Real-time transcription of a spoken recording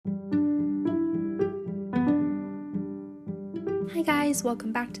Hi guys,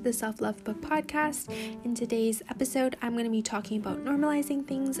 welcome back to the Self-Love Book Podcast. In today's episode, I'm going to be talking about normalizing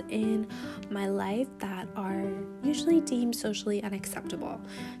things in my life that are usually deemed socially unacceptable.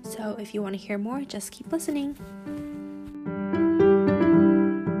 So if you want to hear more, just keep listening.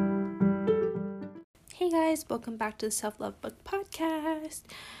 Hey guys, welcome back to the Self-Love Book Podcast.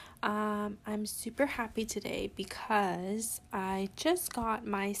 I'm super happy today because I just got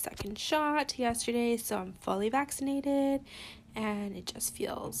my second shot yesterday, so I'm fully vaccinated and it just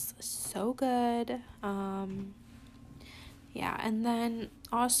feels so good. And then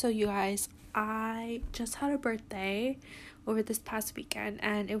also, you guys, I just had a birthday over this past weekend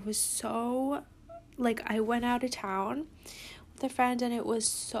and it was so, I went out of town with a friend and it was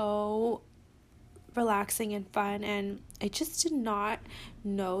so relaxing and fun, and I just did not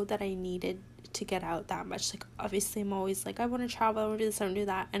know that I needed to get out that much. Obviously I'm always I want to travel, I want to do this, I want to do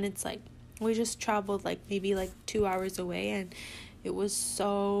that, and it's we just traveled maybe 2 hours away and it was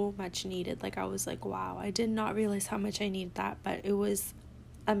so much needed. I was wow, I did not realize how much I needed that, but it was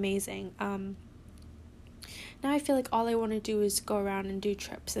amazing. Now I feel all I want to do is go around and do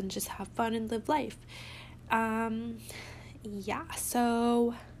trips and just have fun and live life.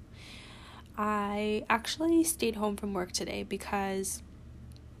 So I actually stayed home from work today because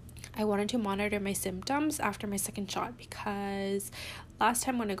I wanted to monitor my symptoms after my second shot, because last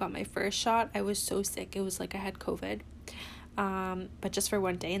time when I got my first shot, I was so sick. It was I had COVID, but just for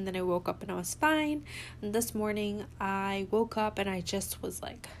one day, and then I woke up and I was fine. And this morning I woke up and I just was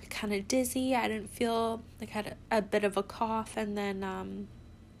kind of dizzy. I didn't feel I had a bit of a cough, and then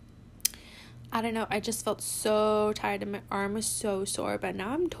I don't know, I just felt so tired and my arm was so sore, but now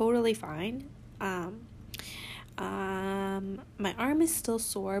I'm totally fine. My arm is still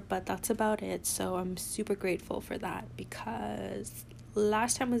sore, but that's about it, so I'm super grateful for that because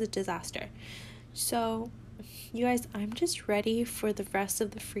last time was a disaster. So, you guys, I'm just ready for the rest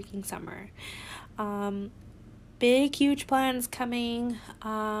of the freaking summer. Big, huge plans coming.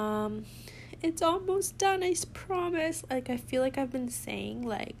 It's almost done, I promise. I feel I've been saying,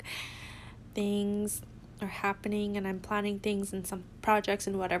 things are happening and I'm planning things and some projects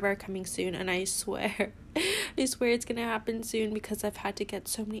and whatever are coming soon, and I swear it's gonna happen soon because I've had to get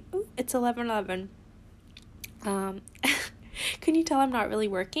so many. It's 11:11. Can you tell I'm not really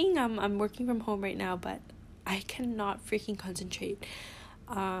working? I'm working from home right now, but I cannot freaking concentrate.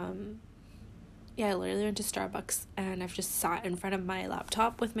 I literally went to Starbucks and I've just sat in front of my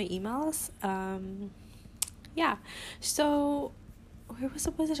laptop with my emails. So what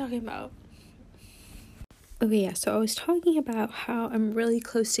was I talking about? Okay, so I was talking about how I'm really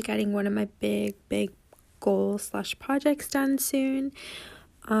close to getting one of my big goals / projects done soon.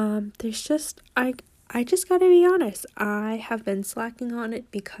 There's just, I just gotta be honest, I have been slacking on it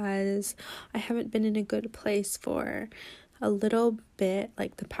because I haven't been in a good place for a little bit,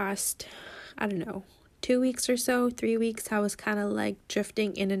 the past, 2 weeks or so, 3 weeks. I was kind of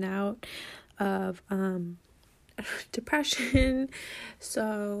drifting in and out of depression.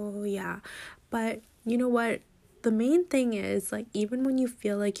 So yeah, but you know what, the main thing is even when you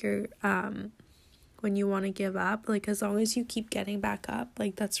feel you're when you want to give up, as long as you keep getting back up,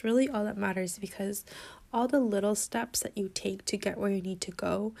 that's really all that matters, because all the little steps that you take to get where you need to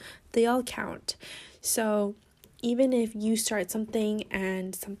go, they all count. So even if you start something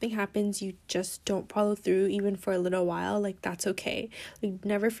and something happens, you just don't follow through even for a little while, that's okay.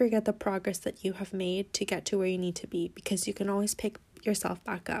 Never forget the progress that you have made to get to where you need to be, because you can always pick yourself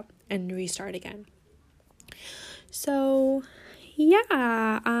back up and restart again. So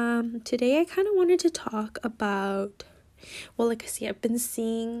today I kind of wanted to talk about, I've been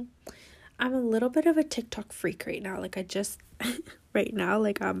seeing, I'm a little bit of a TikTok freak right now. I just right now,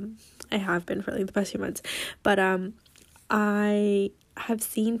 I have been for the past few months, but I have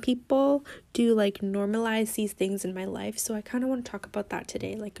seen people do normalize these things in my life, so I kind of want to talk about that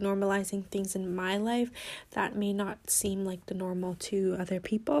today, normalizing things in my life that may not seem the normal to other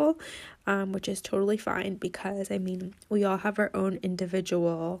people, which is totally fine, because we all have our own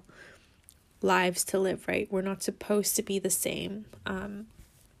individual lives to live, right? We're not supposed to be the same.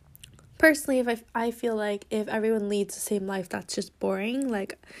 Personally, if I feel if everyone leads the same life, that's just boring.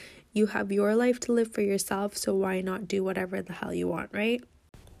 You have your life to live for yourself, so why not do whatever the hell you want, right?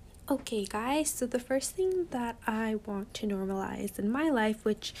 Okay, guys, so the first thing that I want to normalize in my life,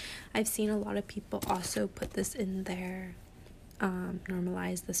 which I've seen a lot of people also put this in their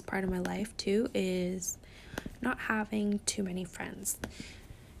normalize this part of my life too, is not having too many friends.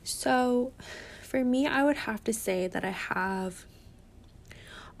 So for me, I would have to say that I have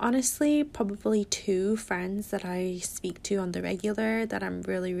honestly probably 2 friends that I speak to on the regular, that I'm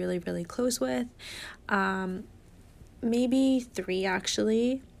really, really, really close with. maybe 3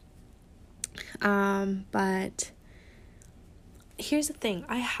 actually. But here's the thing,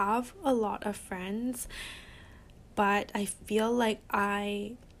 I have a lot of friends, but I feel like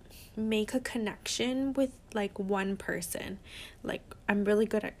I make a connection with like one person. Like I'm really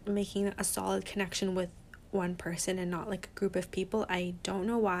good at making a solid connection with one person and not like a group of people. I don't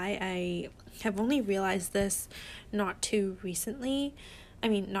know why. I have only realized this not too recently. I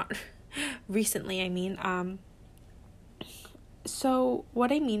mean, not recently, I mean, so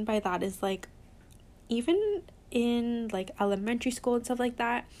what I mean by that is like even in like elementary school and stuff like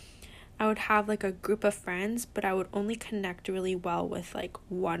that, I would have like a group of friends, but I would only connect really well with like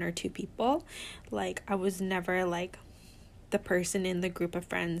 1 or 2 people. Like I was never like the person in the group of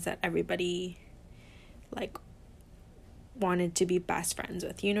friends that everybody like wanted to be best friends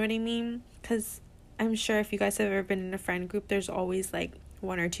with. You know what I mean? Because I'm sure if you guys have ever been in a friend group, there's always like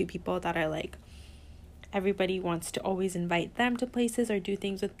 1 or 2 people that are like everybody wants to always invite them to places or do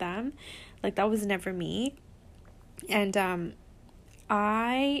things with them. Like that was never me. And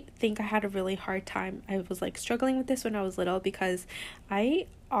I think I had a really hard time. I was like struggling with this when I was little because I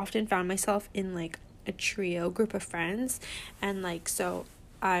often found myself in like a trio group of friends, and like so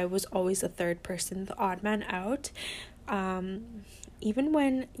I was always the third person, the odd man out. Even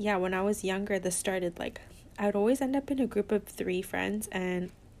when I was younger, this started like I would always end up in a group of 3 friends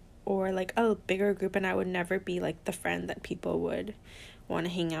and or like a bigger group, and I would never be like the friend that people would want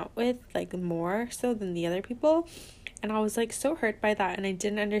to hang out with, like more so than the other people. And I was like so hurt by that, and I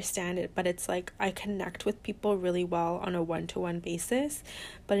didn't understand it, but it's like I connect with people really well on a one-to-one basis,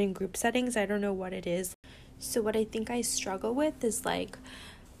 but in group settings I don't know what it is. So what I think I struggle with is like,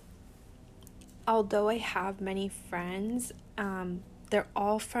 although I have many friends, they're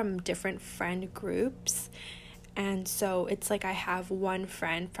all from different friend groups, and so it's like I have one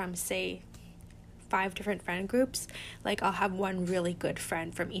friend from say 5 different friend groups. Like I'll have one really good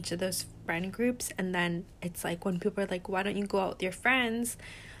friend from each of those friend groups, and then it's like when people are like, why don't you go out with your friends,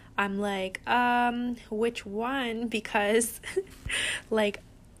 I'm like, which one? Because like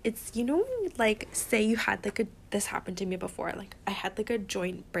it's, you know, when like say you had like this happened to me before, like I had like a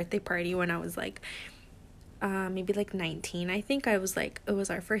joint birthday party when I was like maybe like 19. I think I was like, it was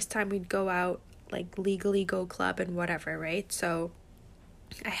our first time we'd go out, like legally go club and whatever, right? So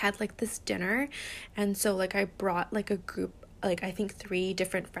I had like this dinner, and so like I brought like a group, like I think 3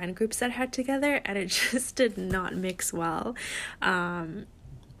 different friend groups that I had together, and it just did not mix well.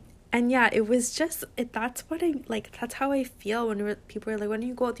 And yeah, it was just that's what I like, that's how I feel when people are like, why don't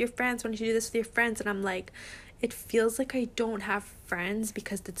you go out with your friends, why don't you do this with your friends? And I'm like, it feels like I don't have friends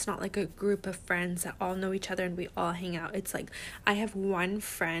because it's not like a group of friends that all know each other and we all hang out. It's like I have one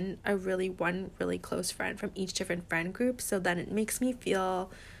friend, one really close friend from each different friend group. So then it makes me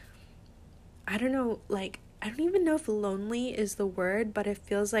feel, I don't know, like I don't even know if lonely is the word, but it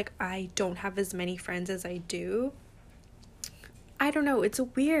feels like I don't have as many friends as I do. I don't know, it's a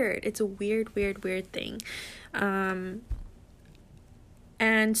weird thing. And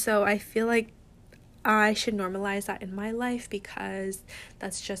so I feel like I should normalize that in my life because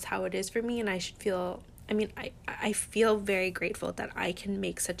that's just how it is for me, and I should feel, I mean, I feel very grateful that I can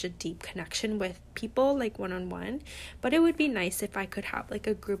make such a deep connection with people, like one-on-one, but it would be nice if I could have like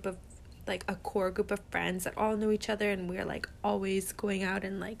a group of, like a core group of friends that all know each other and we're like always going out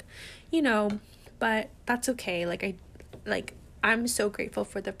and like, you know, but that's okay. I'm so grateful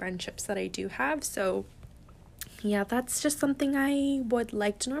for the friendships that I do have, so yeah, that's just something I would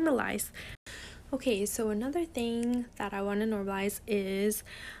like to normalize. Okay, so another thing that I want to normalize is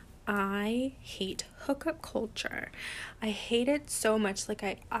I hate hookup culture. I hate it so much. Like,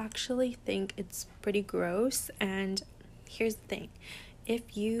 I actually think it's pretty gross. And here's the thing.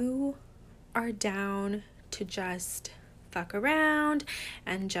 If you are down to just fuck around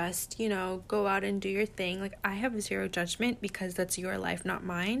and just, you know, go out and do your thing, like, I have zero judgment because that's your life, not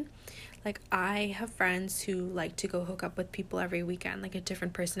mine. Like, I have friends who like to go hook up with people every weekend, like a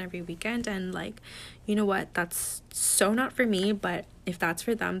different person every weekend, and like, you know what, that's so not for me, but if that's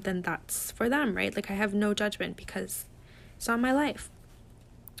for them, then that's for them, right? Like, I have no judgment because it's not my life.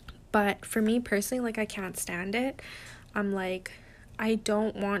 But for me personally, like, I can't stand it. I'm like, I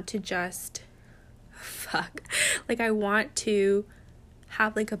don't want to just fuck. Like, I want to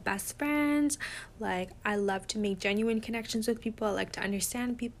have like a best friend. Like, I love to make genuine connections with people. I like to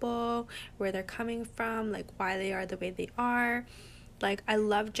understand people, where they're coming from, like why they are the way they are. Like, I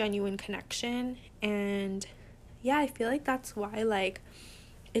love genuine connection, and yeah, I feel like that's why like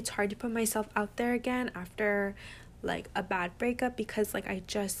it's hard to put myself out there again after like a bad breakup, because like I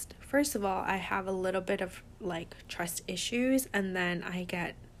just, first of all, I have a little bit of like trust issues, and then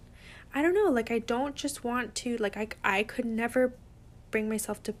I don't know, like, I don't just want to, like, I could never bring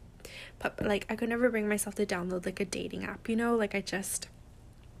myself to I could never bring myself to download, like, a dating app, you know, like,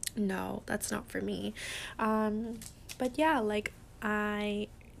 no, that's not for me. But yeah, like, I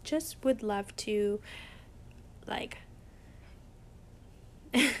just would love to, like,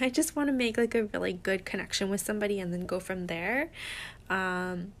 I just want to make, like, a really good connection with somebody and then go from there.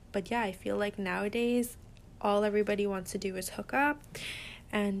 But yeah, I feel like nowadays all everybody wants to do is hook up,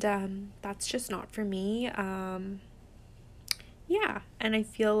 and that's just not for me. Yeah, and I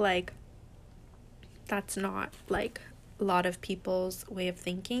feel like that's not, like, a lot of people's way of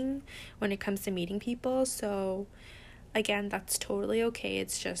thinking when it comes to meeting people. So again, that's totally okay.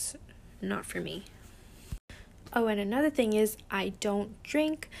 It's just not for me. Oh, and another thing is I don't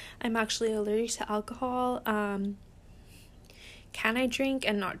drink. I'm actually allergic to alcohol. Can I drink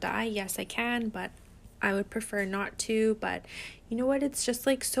and not die? Yes, I can, but I would prefer not to. But you know what? It's just,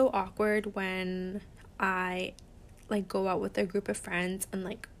 like, so awkward when I, like, go out with a group of friends and,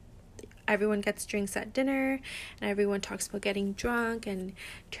 like, everyone gets drinks at dinner and everyone talks about getting drunk and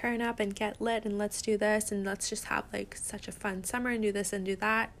turn up and get lit and let's do this and let's just have, like, such a fun summer and do this and do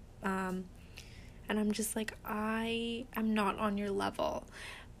that. And I'm just like, I am not on your level.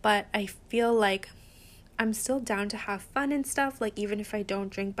 But I feel like I'm still down to have fun and stuff, like, even if I don't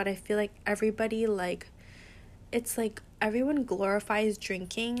drink. But I feel like everybody, like, it's like everyone glorifies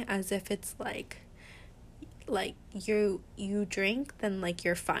drinking as if it's like you drink, then, like,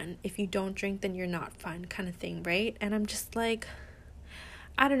 you're fun. If you don't drink, then you're not fun, kind of thing, right? And I'm just like,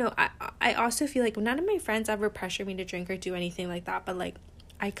 I don't know. I also feel like none of my friends ever pressure me to drink or do anything like that, but, like,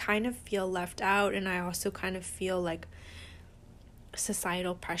 I kind of feel left out, and I also kind of feel like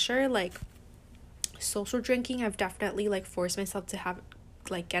societal pressure, like social drinking. I've definitely, like, forced myself to have,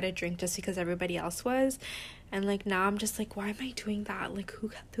 like, get a drink just because everybody else was, and, like, now I'm just like, why am I doing that? Like, who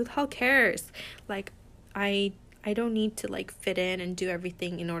the hell cares? Like, I don't need to, like, fit in and do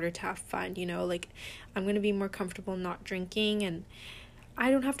everything in order to have fun, you know? Like, I'm gonna be more comfortable not drinking, and I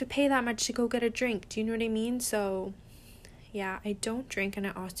don't have to pay that much to go get a drink. Do you know what I mean? So yeah, I don't drink, and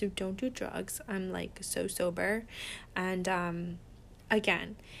I also don't do drugs. I'm, like, so sober. And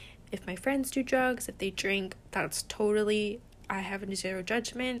again, if my friends do drugs, if they drink, that's totally, I have zero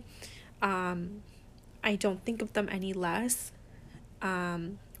judgment. I don't think of them any less,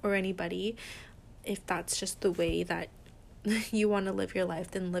 or anybody. If that's just the way that you want to live your life,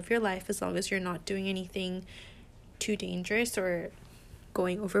 then live your life, as long as you're not doing anything too dangerous or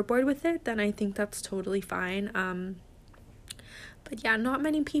going overboard with it, then I think that's totally fine. But yeah, not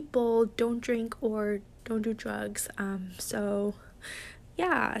many people don't drink or don't do drugs. So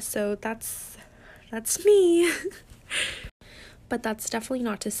yeah, so that's me. But that's definitely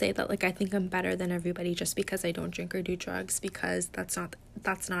not to say that, like, I think I'm better than everybody just because I don't drink or do drugs, because that's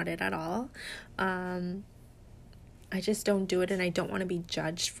not it at all. I just don't do it, and I don't want to be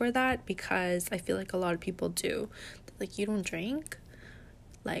judged for that, because I feel like a lot of people do. Like, you don't drink?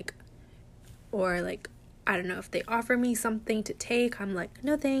 Like, or, like, I don't know, if they offer me something to take, I'm like,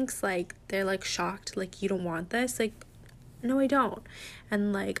 no thanks. Like, they're, like, shocked, like, you don't want this? Like, no, I don't.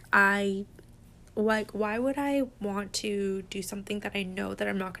 And, like, why would I want to do something that I know that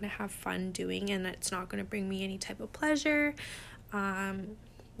I'm not going to have fun doing, and it's not going to bring me any type of pleasure? You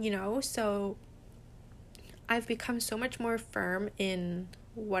know, so I've become so much more firm in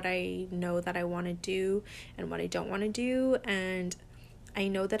what I know that I want to do and what I don't want to do, and I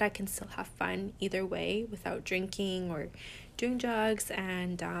know that I can still have fun either way without drinking or doing drugs,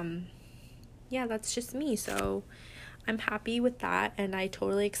 and yeah, that's just me. So I'm happy with that, and I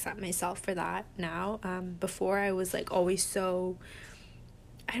totally accept myself for that now. Before I was, like, always so,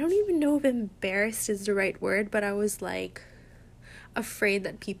 I don't even know if embarrassed is the right word, but I was, like, afraid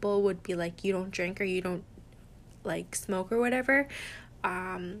that people would be like, you don't drink or you don't, like, smoke or whatever.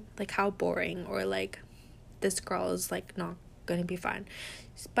 Like, how boring, or, like, this girl is, like, not gonna be fun.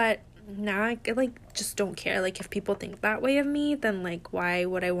 But now I, like, just don't care. Like, if people think that way of me, then, like, why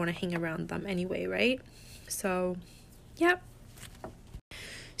would I want to hang around them anyway, right? So yep.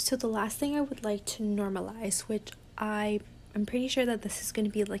 So the last thing I would like to normalize, which I'm pretty sure that this is going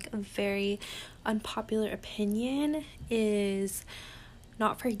to be, like, a very unpopular opinion, is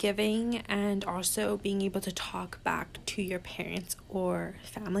not forgiving and also being able to talk back to your parents or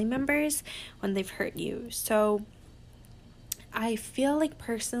family members when they've hurt you. So I feel like,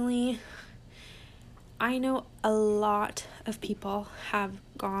 personally, I know a lot of people have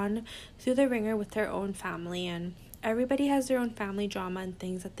gone through the ringer with their own family, and everybody has their own family drama and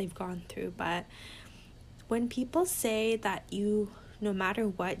things that they've gone through. But when people say that you, no matter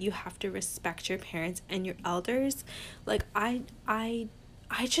what, you have to respect your parents and your elders, like, I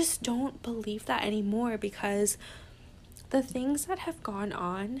I just don't believe that anymore, because the things that have gone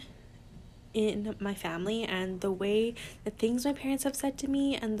on in my family, and the things my parents have said to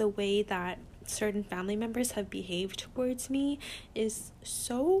me, and the way that certain family members have behaved towards me is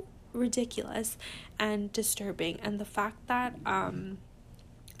so ridiculous and disturbing. And the fact that I'm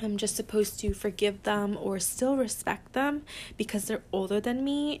just supposed to forgive them or still respect them because they're older than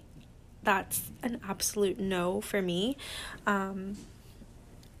me, that's an absolute no for me.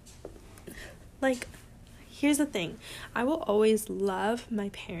 Like, here's the thing. I will always love my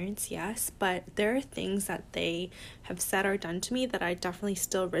parents, yes, but there are things that they have said or done to me that I definitely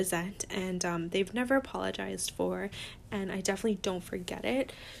still resent, and they've never apologized for, and I definitely don't forget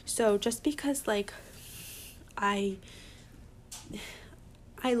it. So just because, like, I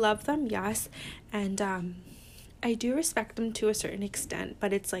love them, yes, and I do respect them to a certain extent,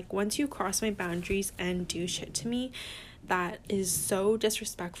 but it's like, once you cross my boundaries and do shit to me that is so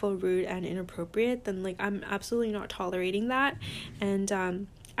disrespectful, rude, and inappropriate, then, like, I'm absolutely not tolerating that. And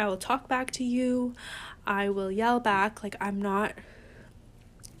I will talk back to you. I will yell back. Like, I'm not,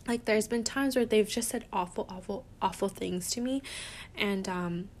 like, there's been times where they've just said awful things to me,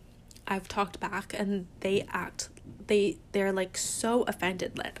 and I've talked back, and they're like so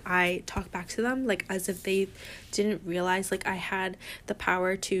offended that I talk back to them, like, as if they didn't realize, like, I had the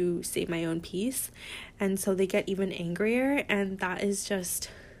power to save my own peace. And so they get even angrier, and that's just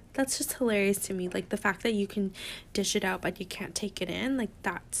hilarious to me. Like, the fact that you can dish it out but you can't take it in, like,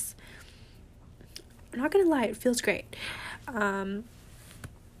 that's, I'm not gonna lie, it feels great. But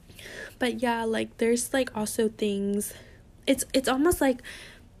yeah, like, there's, like, also things, it's almost like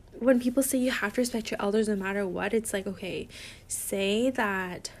when people say you have to respect your elders no matter what, it's like, okay, say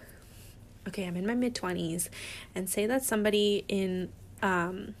that, okay, I'm in my mid-20s, and say that somebody in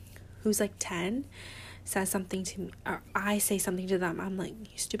who's like 10 says something to me, or I say something to them, I'm like,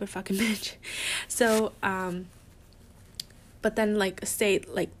 you stupid fucking bitch. So but then, like, say,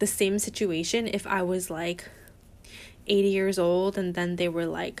 like, the same situation, if I was like 80 years old and then they were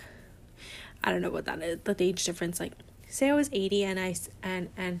like, I don't know what that is, the age difference, like, say I was 80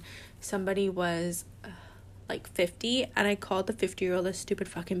 and somebody was like 50, and I called the 50-year-old a stupid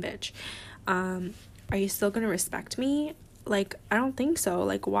fucking bitch, are you still gonna respect me? Like, I don't think so.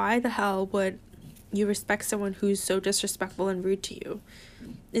 Like, why the hell would you respect someone who's so disrespectful and rude to you?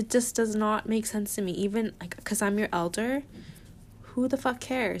 It just does not make sense to me. Even, like, because I'm your elder, who the fuck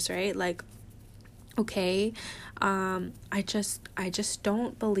cares, right? Like, okay, I just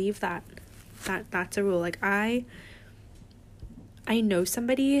don't believe that's a rule. Like, I know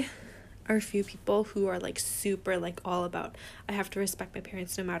somebody or a few people who are, like, super, like, all about, I have to respect my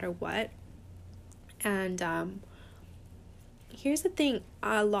parents no matter what. And here's the thing,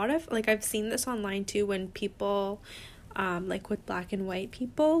 a lot of, like, I've seen this online too, when people like, with black and white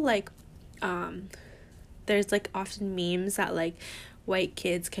people, like, there's, like, often memes that, like, white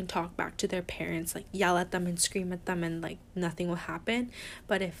kids can talk back to their parents, like, yell at them and scream at them, and, like, nothing will happen.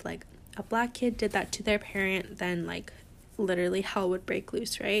 But if, like, a black kid did that to their parent, then, like, literally hell would break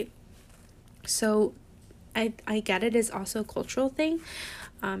loose, right? So I get it is also a cultural thing.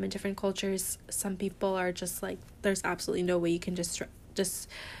 In different cultures, some people are just like, there's absolutely no way you can just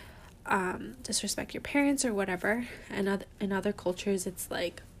disrespect your parents or whatever. And in other cultures, it's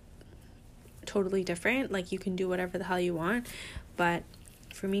like totally different. Like, you can do whatever the hell you want. But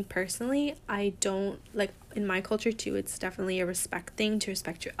for me personally, I don't, like, in my culture too, it's definitely a respect thing, to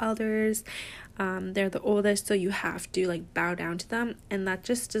respect your elders. They're the oldest, so you have to, like, bow down to them, and that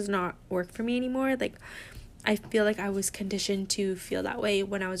just does not work for me anymore. Like, I feel like I was conditioned to feel that way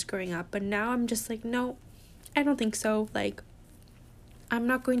when I was growing up, but now I'm just like, no, I don't think so. Like, I'm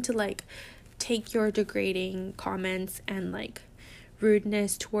not going to, like, take your degrading comments and, like,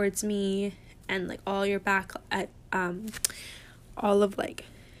 rudeness towards me, and, like, all your back at all of, like,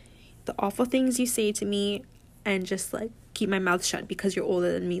 the awful things you say to me, and just, like, keep my mouth shut because you're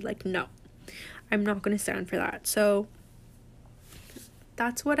older than me. Like, no, I'm not gonna stand for that. So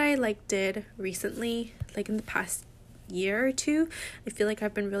that's what I, like, did recently, like, in the past year or two. I feel like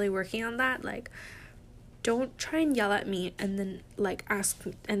I've been really working on that. Like, don't try and yell at me and then, like, ask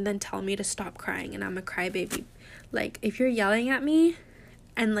and then tell me to stop crying and I'm a crybaby. Like, if you're yelling at me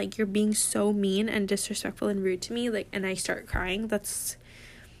and, like, you're being so mean and disrespectful and rude to me, like, and I start crying, that's,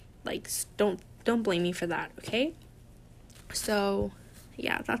 like, don't blame me for that, okay? So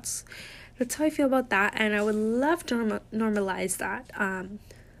yeah, that's how I feel about that, and I would love to normalize that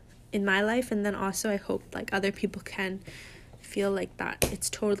in my life. And then also, I hope, like, other people can feel like that it's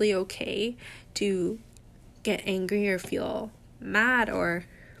totally okay to get angry or feel mad or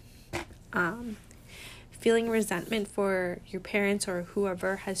feeling resentment for your parents or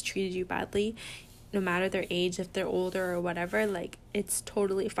whoever has treated you badly, no matter their age, if they're older or whatever, like, it's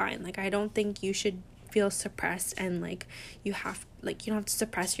totally fine. Like, I don't think you should feel suppressed and like you don't have to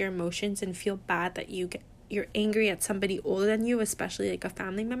suppress your emotions and feel bad that you're angry at somebody older than you, especially like a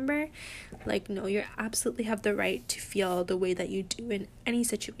family member. Like, no, you absolutely have the right to feel the way that you do in any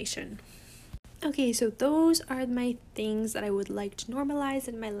situation. Okay, so those are my things that I would like to normalize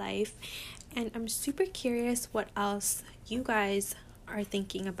in my life, and I'm super curious what else you guys are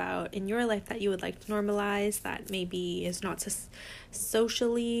thinking about in your life that you would like to normalize that maybe is not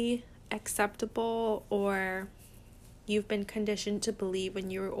socially acceptable, or you've been conditioned to believe when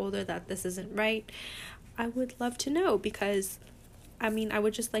you were older that this isn't right. I would love to know, because I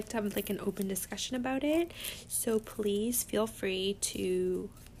would just like to have like an open discussion about it. So please feel free to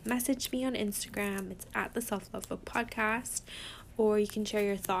message me on Instagram. It's at the Self Love Book Podcast, or you can share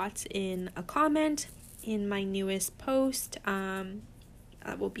your thoughts in a comment in my newest post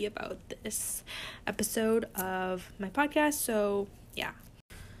that will be about this episode of my podcast. So yeah,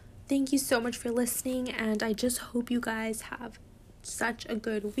 thank you so much for listening, and I just hope you guys have such a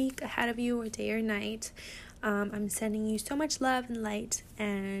good week ahead of you, or day or night. I'm sending you so much love and light,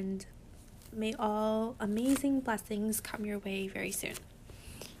 and may all amazing blessings come your way very soon.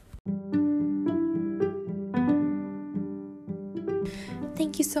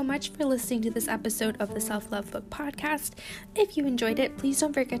 Thank you so much for listening to this episode of the Self Love Book Podcast. If you enjoyed it, please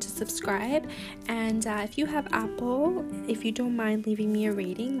don't forget to subscribe. And if you have Apple, if you don't mind leaving me a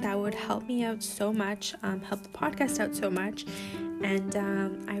rating, that would help me out so much, help the podcast out so much. And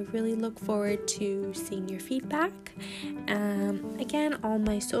I really look forward to seeing your feedback. Again, all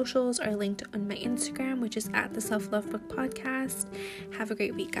my socials are linked on my Instagram, which is at the Self Love Book Podcast. Have a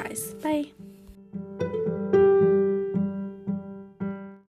great week, guys. Bye.